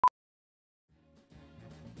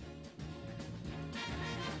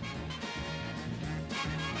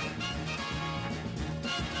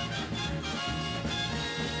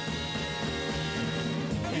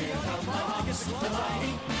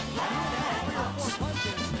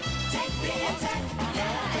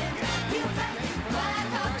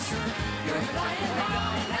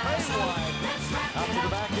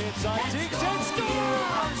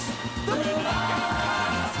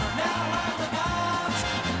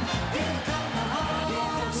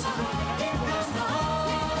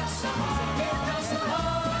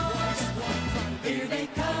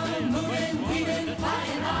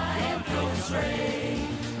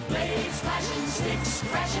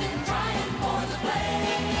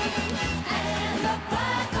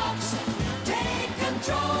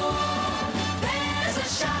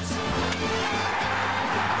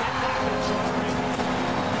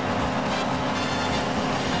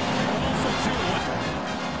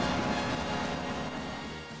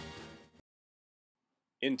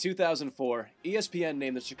In 2004, ESPN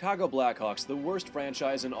named the Chicago Blackhawks the worst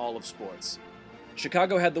franchise in all of sports.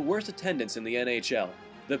 Chicago had the worst attendance in the NHL.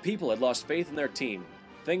 The people had lost faith in their team.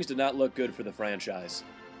 Things did not look good for the franchise.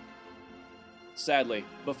 Sadly,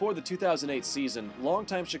 before the 2008 season,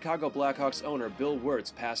 longtime Chicago Blackhawks owner Bill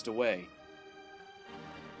Wirtz passed away.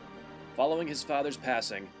 Following his father's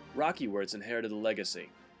passing, Rocky Wirtz inherited the legacy.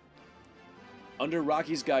 Under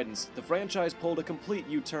Rocky's guidance, the franchise pulled a complete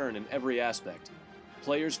U-turn in every aspect.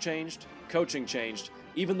 Players changed, coaching changed,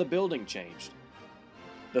 even the building changed.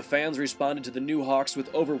 The fans responded to the new Hawks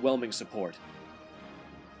with overwhelming support.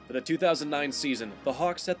 For the 2009 season, the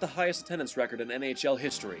Hawks set the highest attendance record in NHL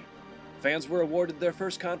history. Fans were awarded their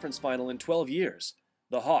first conference final in 12 years.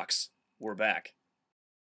 The Hawks were back.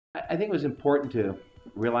 I think it was important to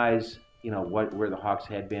realize, where the Hawks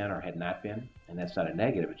had been or had not been, and that's not a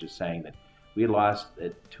negative. It's just saying that we had lost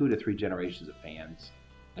 2 to 3 generations of fans,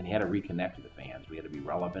 and you had to reconnect with the fans. We had to be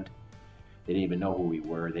relevant. They didn't even know who we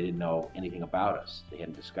were. They didn't know anything about us. They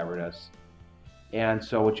hadn't discovered us. And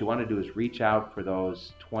so what you want to do is reach out for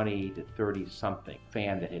those 20 to 30 something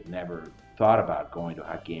fan that had never thought about going to a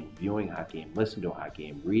hockey game, viewing a hockey game, listening to a hockey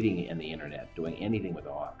game, reading in the internet, doing anything with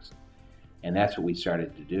the Hawks. And that's what we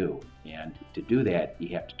started to do. And to do that, you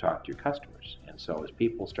have to talk to your customers. And so as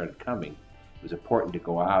people started coming, it was important to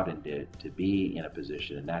go out and to be in a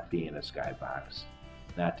position and not be in a skybox,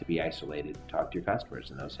 not to be isolated, talk to your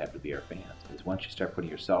customers, and those have to be our fans. Because once you start putting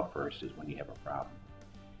yourself first is when you have a problem.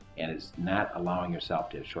 And it's not allowing yourself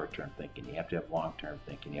to have short-term thinking. You have to have long-term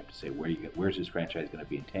thinking. You have to say, where's this franchise going to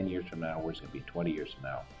be in 10 years from now? Where's it going to be 20 years from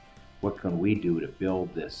now? What can we do to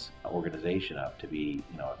build this organization up to be,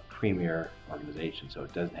 a premier organization? So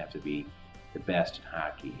it doesn't have to be the best in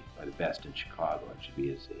hockey or the best in Chicago.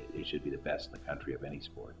 It should be the best in the country of any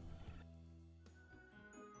sport.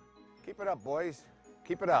 Keep it up, boys.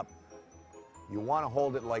 Keep it up. You want to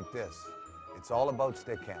hold it like this. It's all about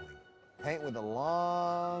stick handling. Paint with a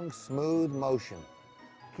long, smooth motion.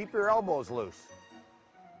 Keep your elbows loose.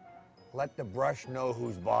 Let the brush know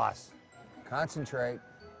who's boss. Concentrate.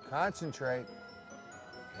 Concentrate.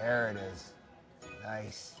 There it is.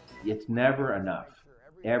 Nice. It's never enough.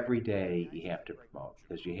 Every day you have to promote,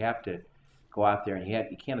 because you have to go out there and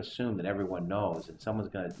you can't assume that everyone knows, and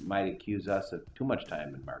someone's might accuse us of too much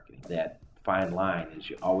time in marketing. That fine line is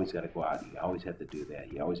you always got to go out. You always have to do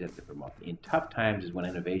that. You always have to promote. In tough times is when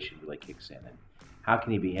innovation really kicks in. And how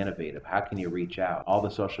can you be innovative? How can you reach out? All the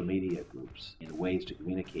social media groups and ways to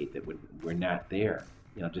communicate that we're not there.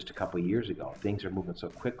 Just a couple of years ago, things are moving so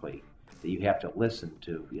quickly that you have to listen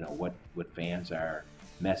to, what fans are,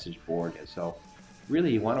 message board. And so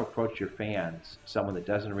really you want to approach your fans, someone that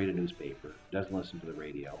doesn't read a newspaper, doesn't listen to the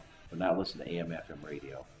radio, will not listen to AM/FM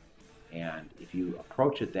radio. And if you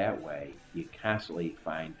approach it that way, you constantly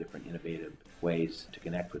find different innovative ways to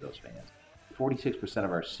connect with those fans. 46%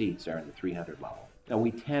 of our seats are in the 300 level. Now,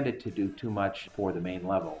 we tended to do too much for the main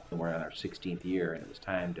level, and we're on our 16th year, and it was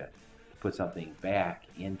time to put something back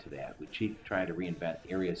into that. We tried to reinvent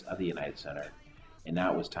areas of the United Center, and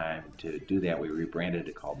now it was time to do that. We rebranded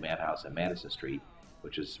it called Madhouse on Madison Street,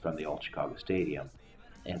 which is from the old Chicago Stadium.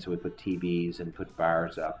 And so we put TVs and put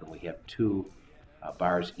bars up, and we have 2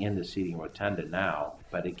 bars in the seating rotunda now.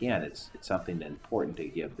 But again, it's something that's important to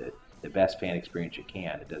give the best fan experience you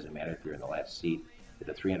can. It doesn't matter if you're in the last seat at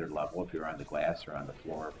the 300 level, if you're on the glass or on the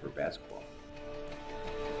floor for basketball.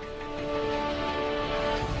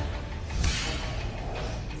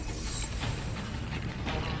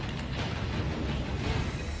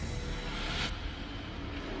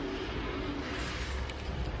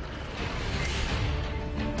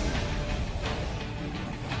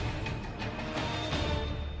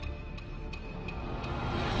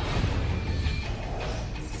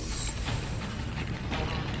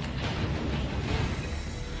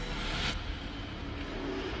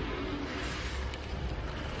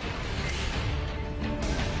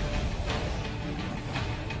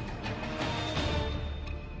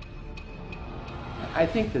 I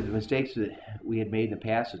think that the mistakes that we had made in the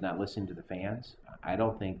past is not listening to the fans. I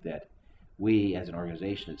don't think that we as an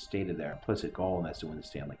organization had stated their implicit goal, and that's to win the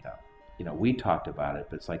Stanley Cup. We talked about it,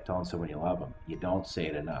 but it's like telling someone you love them. You don't say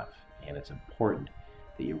it enough, and it's important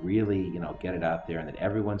that you really, get it out there and that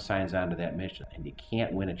everyone signs on to that mission. And you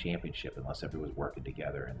can't win a championship unless everyone's working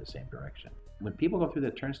together in the same direction. When people go through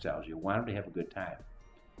the turnstiles, you want them to have a good time.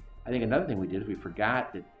 I think another thing we did is we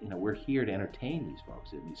forgot that we're here to entertain these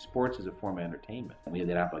folks. Sports is a form of entertainment. We have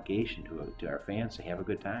that obligation to our fans to have a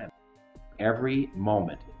good time. Every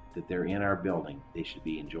moment that they're in our building, they should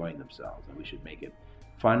be enjoying themselves, and we should make it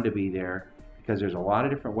fun to be there. because there's a lot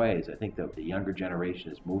of different ways. I think the younger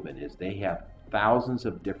generation is moving is they have thousands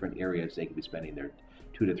of different areas they could be spending their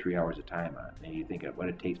 2 to 3 hours of time on. And you think of what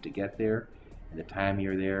it takes to get there, and the time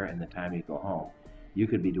you're there, and the time you go home. You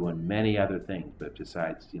could be doing many other things, but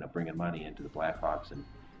besides, bringing money into the Blackhawks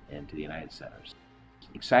and to the United Centers.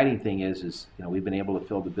 The exciting thing is we've been able to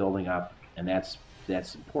fill the building up, and that's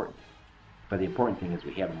important. But the important thing is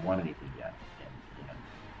we haven't won anything yet, and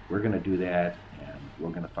we're going to do that, and we're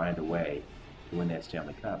going to find a way to win that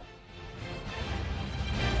Stanley Cup.